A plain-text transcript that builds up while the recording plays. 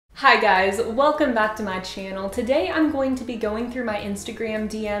Hi guys, welcome back to my channel. Today I'm going to be going through my Instagram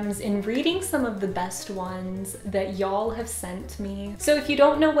DMs and reading some of the best ones that y'all have sent me. So if you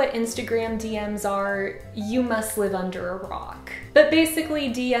don't know what Instagram DMs are, you must live under a rock. But basically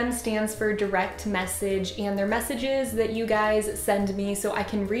DM stands for direct message, and they're messages that you guys send me so I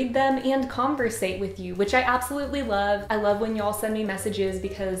can read them and conversate with you, which I absolutely love. I love when y'all send me messages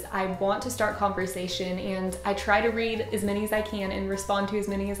because I want to start conversation and I try to read as many as I can and respond to as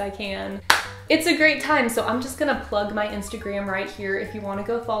many as I can. It's a great time, so I'm just gonna plug my Instagram right here if you want to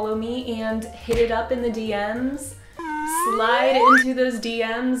go follow me and hit it up in the DMs. Slide into those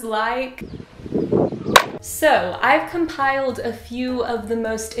DMs like... So, I've compiled a few of the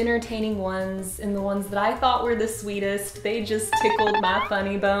most entertaining ones and the ones that I thought were the sweetest. They just tickled my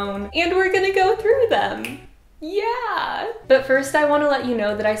funny bone, and we're gonna go through them. Yeah! But first I want to let you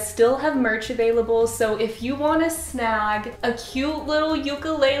know that I still have merch available, so if you want to snag a cute little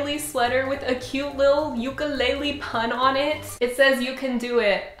ukulele sweater with a cute little ukulele pun on it, it says you can do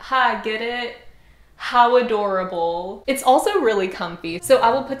it. Ha, get it? How adorable. It's also really comfy. So I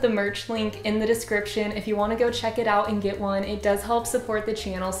will put the merch link in the description if you want to go check it out and get one. It does help support the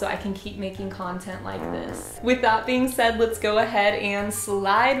channel so I can keep making content like this. With that being said, let's go ahead and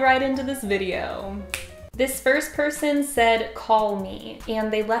slide right into this video. This first person said, call me,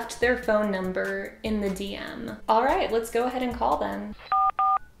 and they left their phone number in the DM. All right, let's go ahead and call them.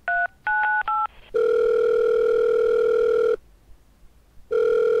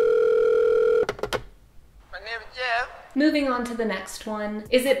 My name is Jeff. Moving on to the next one.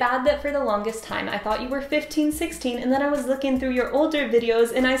 Is it bad that for the longest time I thought you were 15, 16, and then I was looking through your older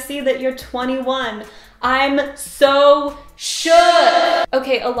videos and I see that you're 21? I'm so shook!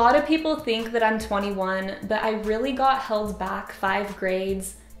 Okay, a lot of people think that I'm 21, but I really got held back 5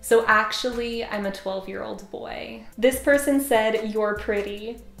 grades, so actually I'm a 12-year-old boy. This person said, you're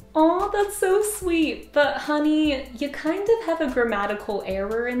pretty. Aw, that's so sweet, but honey, you kind of have a grammatical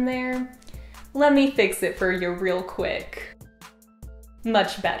error in there. Let me fix it for you real quick.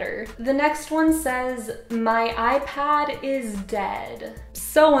 Much better. The next one says, my iPad is dead.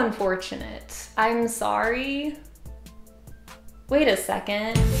 So unfortunate. I'm sorry. Wait a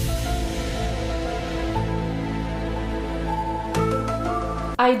second.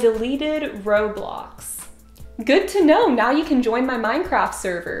 I deleted Roblox. Good to know, now you can join my Minecraft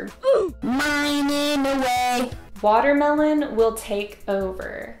server. Ooh, mining away. Watermelon will take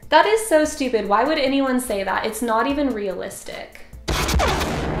over. That is so stupid. Why would anyone say that? It's not even realistic.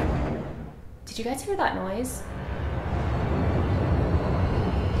 Did you guys hear that noise?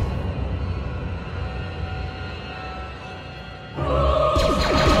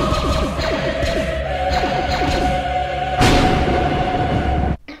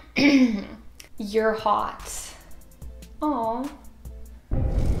 You're hot. Aw.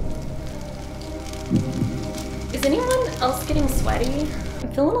 Is anyone else getting sweaty?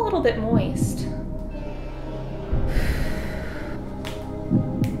 I'm feeling a little bit moist.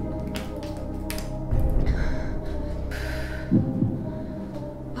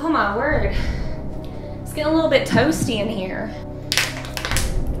 Oh my word. It's getting a little bit toasty in here.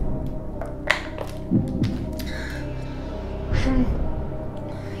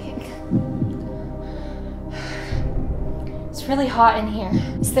 It's really hot in here.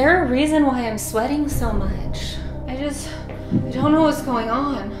 Is there a reason why I'm sweating so much? I don't know what's going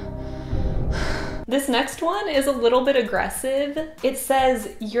on. This next one is a little bit aggressive. It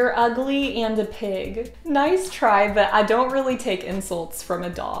says, you're ugly and a pig. Nice try, but I don't really take insults from a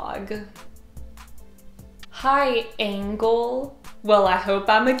dog. Hi, Angle. Well, I hope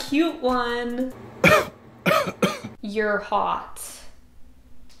I'm a cute one. You're hot.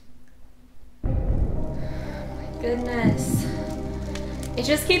 Oh my goodness. It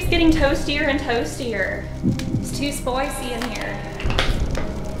just keeps getting toastier and toastier. It's too spicy in here.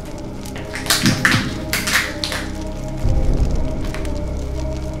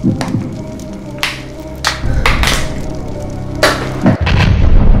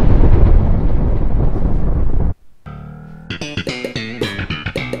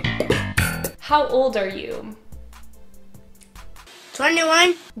 How old are you?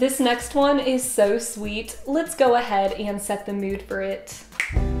 21. This next one is so sweet. Let's go ahead and set the mood for it.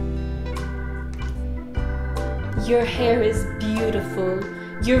 Your hair is beautiful.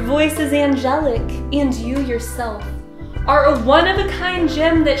 Your voice is angelic, and you yourself are a one-of-a-kind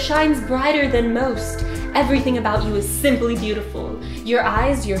gem that shines brighter than most. Everything about you is simply beautiful. Your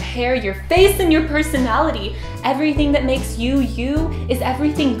eyes, your hair, your face, and your personality. Everything that makes you, you, is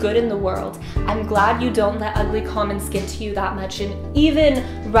everything good in the world. I'm glad you don't let ugly comments get to you that much and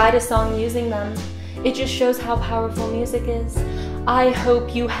even write a song using them. It just shows how powerful music is. I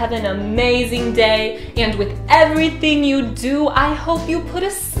hope you have an amazing day, and with everything you do, I hope you put a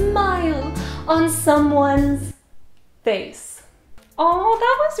smile on someone's face. Oh,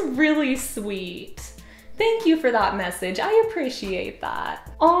 that was really sweet. Thank you for that message. I appreciate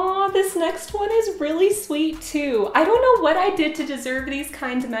that. Aw, this next one is really sweet too. I don't know what I did to deserve these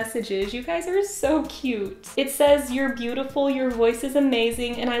kind of messages. You guys are so cute. It says, "You're beautiful, your voice is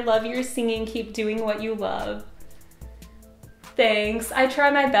amazing, and I love your singing. Keep doing what you love." Thanks. I try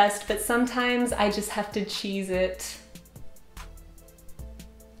my best, but sometimes I just have to cheese it.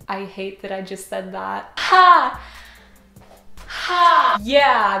 I hate that I just said that. Ha! Ha!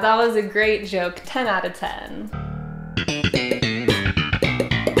 Yeah, that was a great joke. 10 out of 10.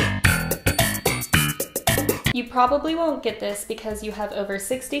 You probably won't get this because you have over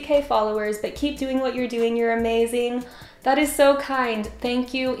 60K followers, but keep doing what you're doing. You're amazing. That is so kind.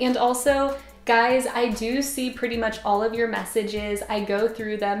 Thank you. And also, guys, I do see pretty much all of your messages. I go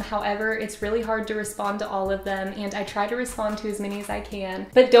through them. However, it's really hard to respond to all of them, and I try to respond to as many as I can.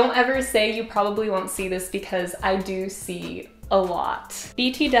 But don't ever say you probably won't see this, because I do see a lot.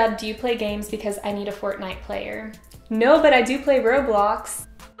 BT Dub, do you play games? Because I need a Fortnite player. No, but I do play Roblox.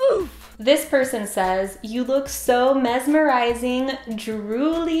 Oof. This person says, "You look so mesmerizing,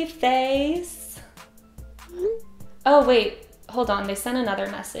 drooly face." Oh wait, hold on, they sent another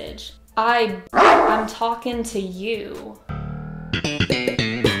message. I'm talking to you.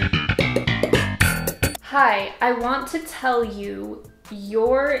 Hi, I want to tell you,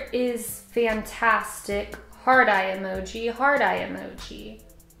 your is fantastic. Heart eye emoji, heart eye emoji.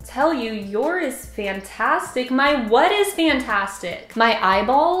 Tell you, your is fantastic. My what is fantastic? My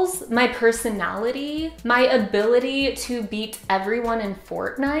eyeballs? My personality? My ability to beat everyone in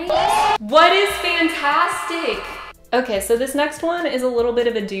Fortnite? What is fantastic? Okay, so this next one is a little bit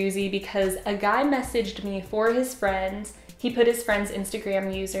of a doozy because a guy messaged me for his friend. He put his friend's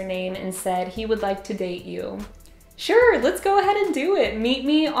Instagram username and said he would like to date you. Sure, let's go ahead and do it. Meet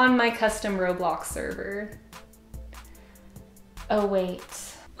me on my custom Roblox server. Oh wait.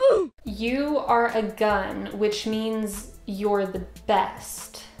 You are a gun, which means you're the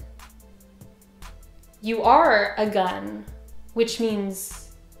best. You are a gun, which means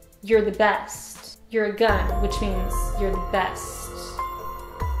you're the best. You're a gun, which means you're the best.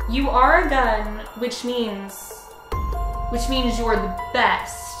 You are a gun, which means you're the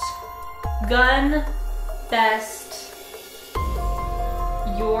best. Gun, best.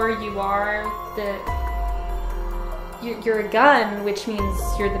 You are the... You're a gun, which means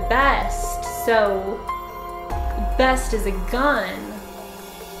you're the best. So, best is a gun.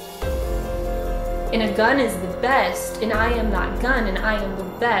 And a gun is the best, and I am that gun, and I am the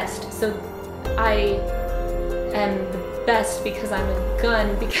best. So, I am the best because I'm a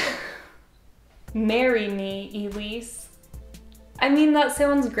gun. Because marry me, Elise. I mean, that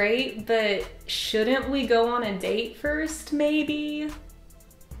sounds great, but shouldn't we go on a date first, maybe?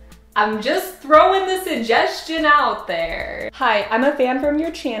 I'm just throwing the suggestion out there. Hi, I'm a fan from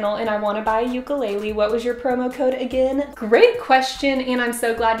your channel and I want to buy a ukulele. What was your promo code again? Great question, and I'm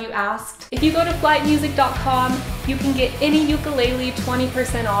so glad you asked. If you go to flightmusic.com, you can get any ukulele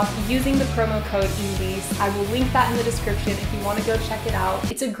 20% off using the promo code Elise. I will link that in the description if you want to go check it out.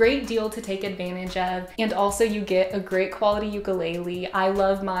 It's a great deal to take advantage of, and also you get a great quality ukulele. I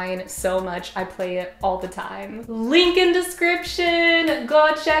love mine so much. I play it all the time. Link in description.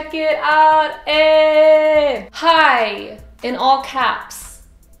 Go check it out. Hey! Hi, in all caps.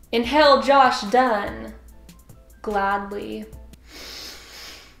 Inhale, Josh Dunn. Gladly.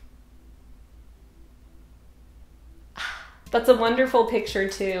 That's a wonderful picture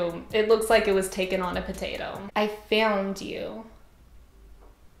too. It looks like it was taken on a potato. I found you.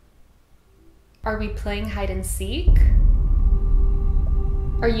 Are we playing hide and seek?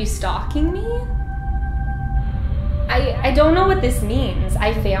 Are you stalking me? I don't know what this means.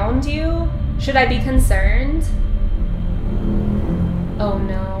 I found you? Should I be concerned? Oh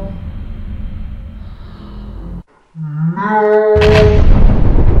no. No.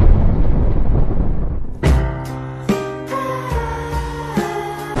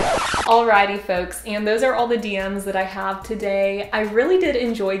 Alrighty folks, and those are all the DMs that I have today. I really did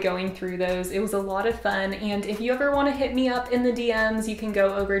enjoy going through those. It was a lot of fun, and if you ever want to hit me up in the DMs, you can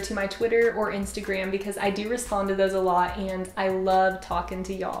go over to my Twitter or Instagram because I do respond to those a lot and I love talking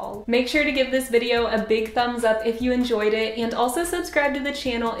to y'all. Make sure to give this video a big thumbs up if you enjoyed it, and also subscribe to the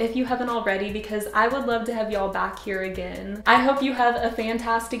channel if you haven't already because I would love to have y'all back here again. I hope you have a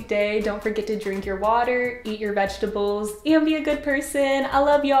fantastic day. Don't forget to drink your water, eat your vegetables, and be a good person. I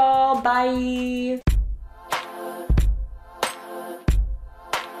love y'all. Bye.